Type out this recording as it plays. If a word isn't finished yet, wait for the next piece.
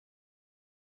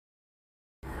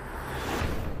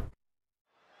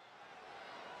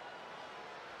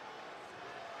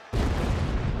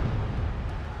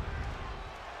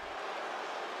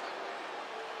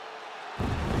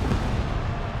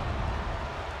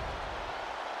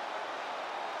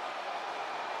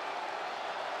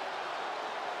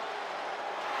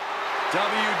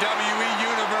WWE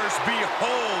Universe,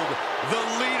 behold the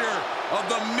leader of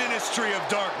the Ministry of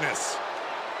Darkness.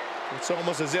 It's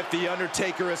almost as if the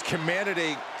Undertaker has commanded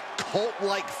a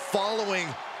cult-like following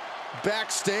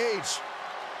backstage.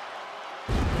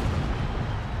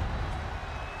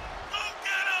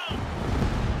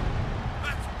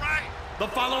 The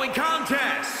following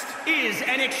contest is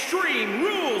an Extreme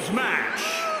Rules match.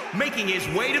 Making his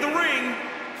way to the ring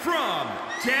from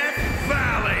Death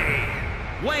Valley,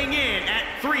 weighing in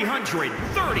at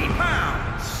 330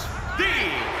 pounds, the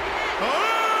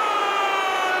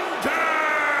Undertaker!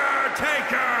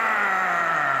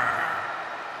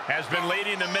 Has been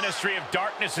leading the Ministry of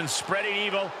Darkness and spreading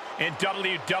evil in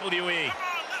WWE.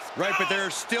 Right, but there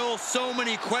are still so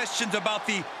many questions about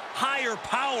the higher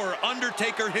power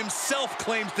Undertaker himself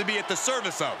claims to be at the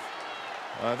service of.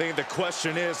 I think the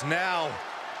question is now,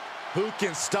 who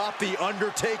can stop the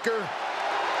Undertaker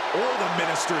or the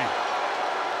Ministry?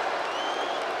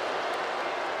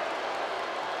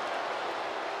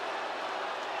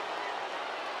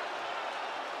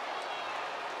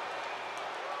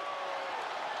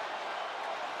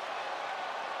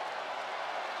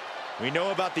 We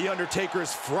know about the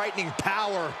Undertaker's frightening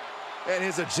power and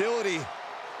his agility,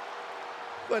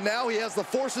 but now he has the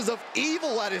forces of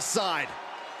evil at his side.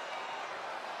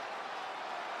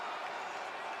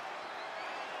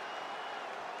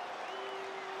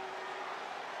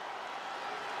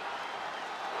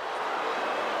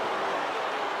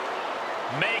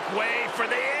 Make way for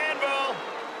the Anvil!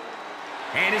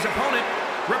 And his opponent,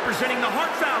 representing the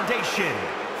Hart Foundation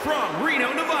from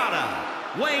Reno, Nevada,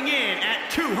 weighing in at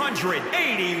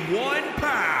 281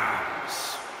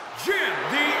 pounds, Jim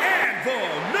the Anvil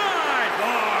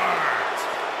Neidhart!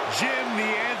 Jim the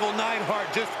Anvil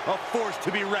Neidhart, just a force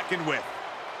to be reckoned with.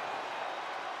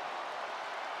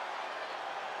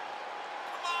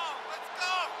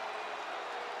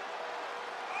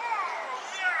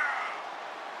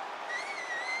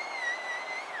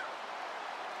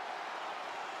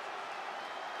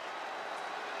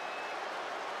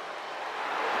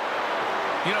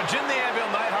 You know, Jim the Anvil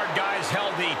Neidhart, guys,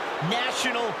 held the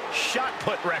national shot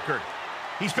put record.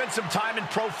 He spent some time in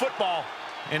pro football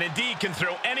and indeed can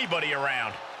throw anybody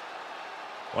around.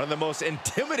 One of the most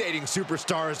intimidating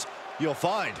superstars you'll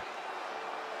find.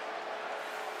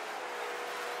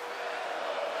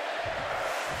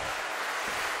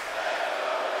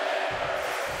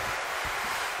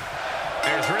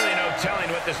 There's really no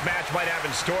telling what this match might have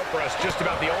in store for us. Just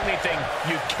about the only thing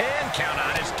you can count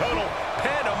on is total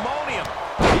pandemonium.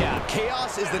 Yeah,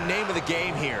 chaos is the name of the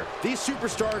game here. These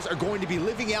superstars are going to be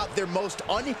living out their most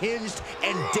unhinged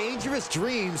and dangerous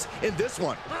dreams in this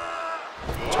one.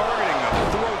 Targeting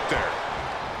the throat there.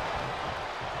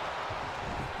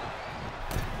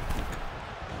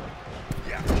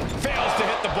 Fails to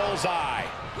hit the bullseye.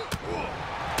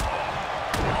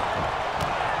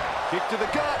 Kick to the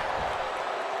gut.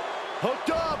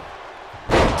 Hooked up.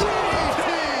 DDT!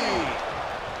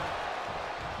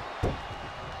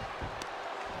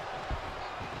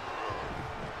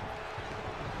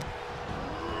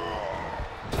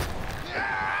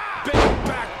 Big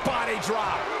back body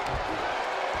drop.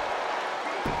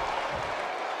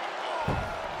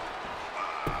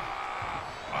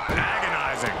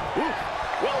 Agonizing. Ooh,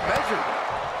 well measured.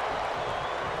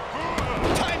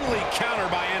 Timely counter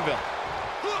by Anvil.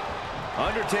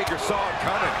 Undertaker saw it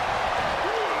coming.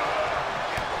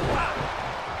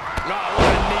 Oh, what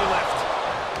a knee lift.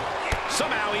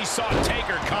 Somehow he saw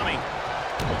Taker coming.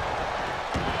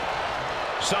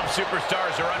 Some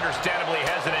superstars are understandably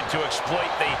hesitant to exploit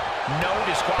the no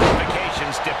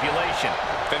disqualification stipulation.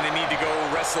 Then they need to go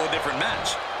wrestle a different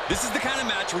match. This is the kind of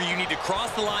match where you need to cross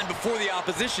the line before the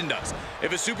opposition does.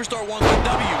 If a superstar wants the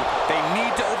W, they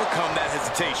need to overcome that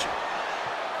hesitation.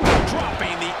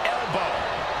 Dropping the elbow.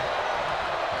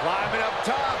 Climbing up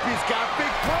top, he's got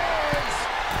big plans.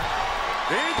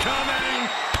 Incoming!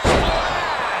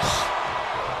 Splash!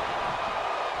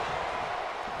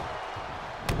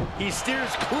 He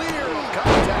steers clear of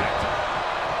contact.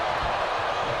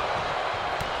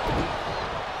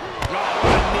 Oh,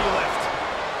 what a knee lift.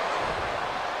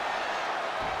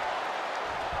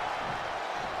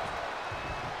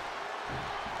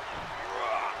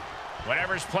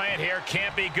 Whatever's playing here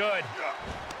can't be good.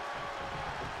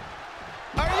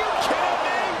 Are you kidding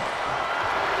me?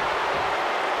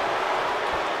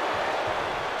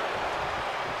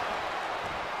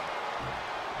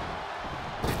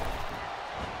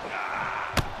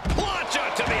 Plancha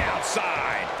to the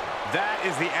outside. That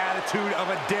is the attitude of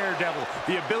a daredevil.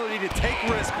 The ability to take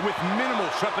risk with minimal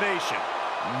trepidation.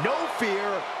 No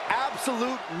fear,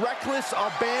 absolute reckless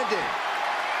abandon.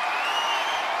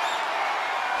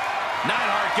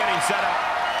 Neidhart getting set up.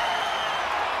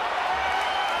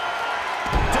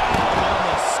 Down on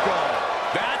the skull.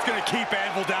 That's going to keep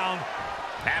Anvil down.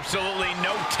 Absolutely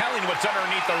no telling what's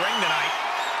underneath the ring tonight.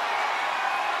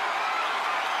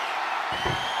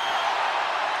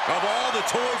 Of all the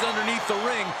toys underneath the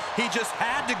ring, he just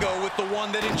had to go with the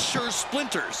one that ensures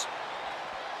splinters.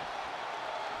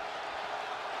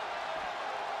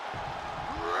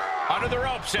 Under the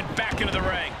ropes and back into the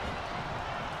ring.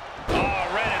 Oh,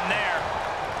 right in there.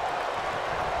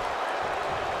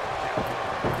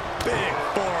 Big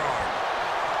forearm.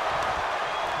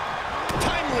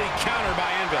 Timely counter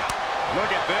by Anvil.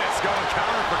 Look at this, going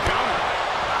counter for counter.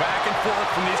 Back and forth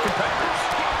from these competitors.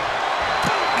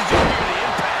 Did you hear the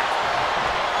impact?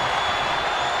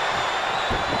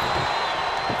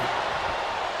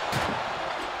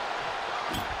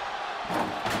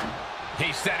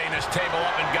 He's setting this table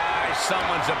up, and guys,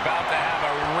 someone's about to have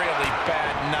a really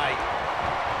bad night.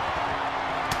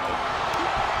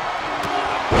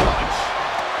 Punch.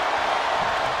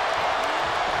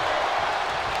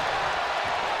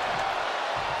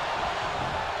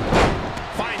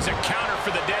 Finds a counter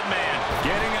for the dead man.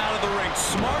 Getting out of the ring.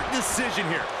 Smart decision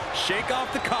here. Shake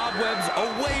off the cobwebs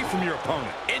away from your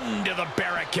opponent. Into the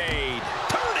barricade.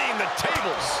 Turning the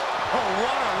tables. Oh,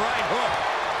 what a right hook.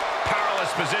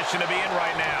 Powerless position to be in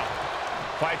right now.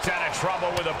 Fight's out of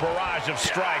trouble with a barrage of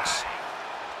strikes.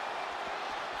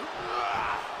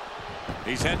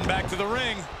 He's heading back to the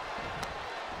ring.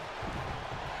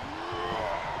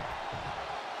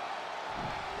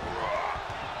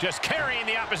 Just carrying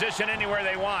the opposition anywhere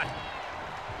they want.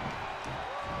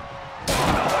 Oh,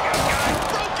 look at this guy.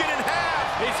 Broken in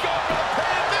half. He's going for the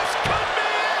pin. This could be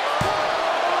it.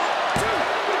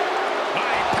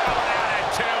 I powered out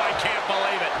at 2. I can't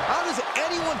believe it. How does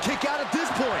anyone kick out at this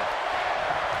point?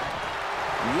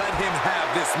 Let him have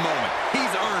this moment.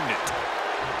 He's earned it.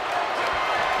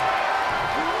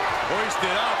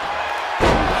 Hoisted up.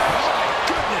 Oh, my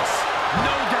goodness.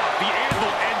 No doubt the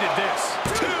Anvil ended this.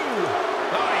 2.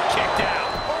 Oh, he kicked out.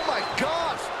 Oh, my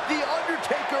gosh. The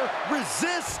Undertaker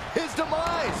resists his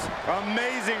demise.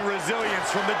 Amazing resilience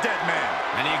from the dead man.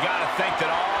 And you got to think that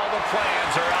all the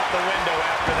plans are out the window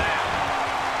after that.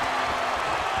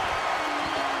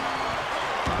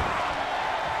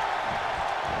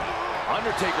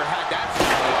 Undertaker had that.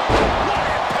 What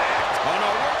impact! Oh no,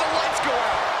 where'd the lights go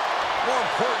out? More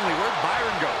importantly, where'd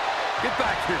Byron go? Get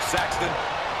back here, Saxton.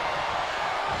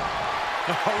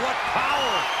 Oh, what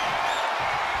power!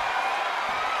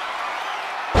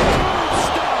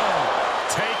 Stone!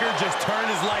 Taker just turned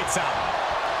his lights out.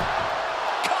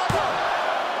 Cover.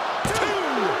 2.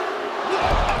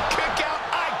 A kick out?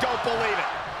 I don't believe it.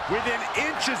 Within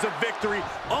inches of victory,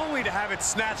 only to have it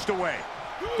snatched away.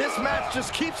 This match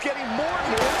just keeps getting more and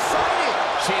more exciting.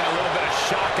 Seeing a little bit of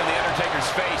shock in the Undertaker's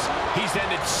face. He's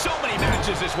ended so many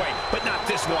matches this way, but not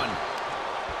this one.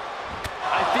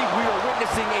 I think we are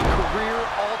witnessing a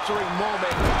career-altering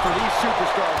moment for these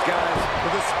superstars, guys. But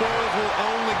the spoils will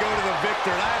only go to the victor,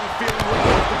 and I have a feeling we're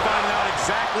close to finding out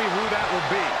exactly who that will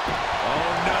be. Oh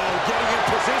no, getting in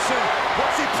position.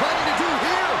 What's he planning to do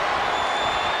here?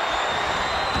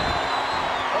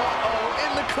 Uh-oh,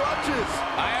 in the clutches.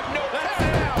 I have no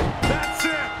That's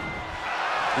it.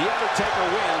 The Undertaker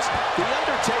wins. The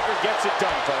Undertaker gets it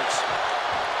done, folks.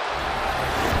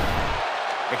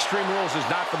 Extreme Rules is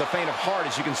not for the faint of heart,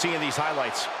 as you can see in these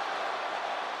highlights.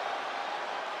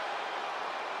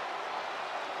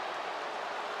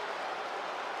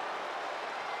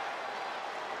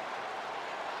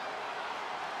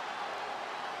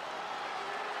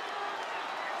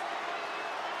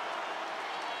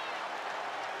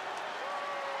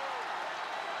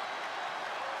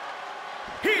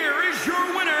 Here is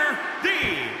your winner,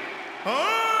 the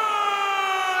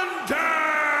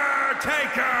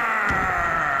Undertaker!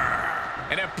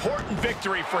 An important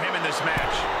victory for him in this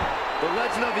match. The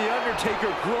legend of The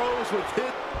Undertaker grows with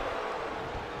hit.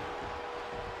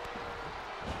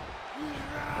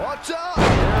 Watch out!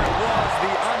 There it was,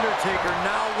 The Undertaker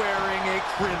now wearing a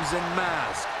crimson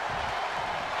mask.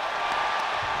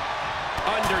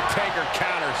 Undertaker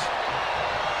counters.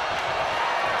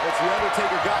 It's The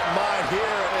Undertaker got in mind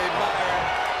here. Hey, Byron,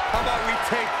 how about we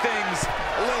take things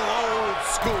a little old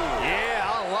school? Yeah,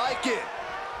 I like it.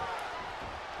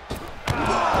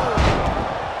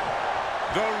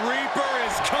 The Reaper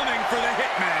is coming for the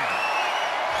Hitman.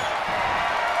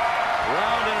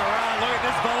 Round and around, look at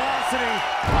this velocity.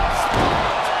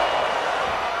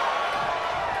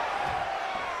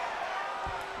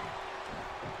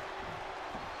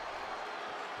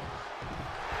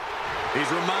 He's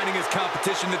reminding his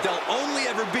competition that they'll only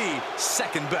ever be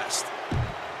second best.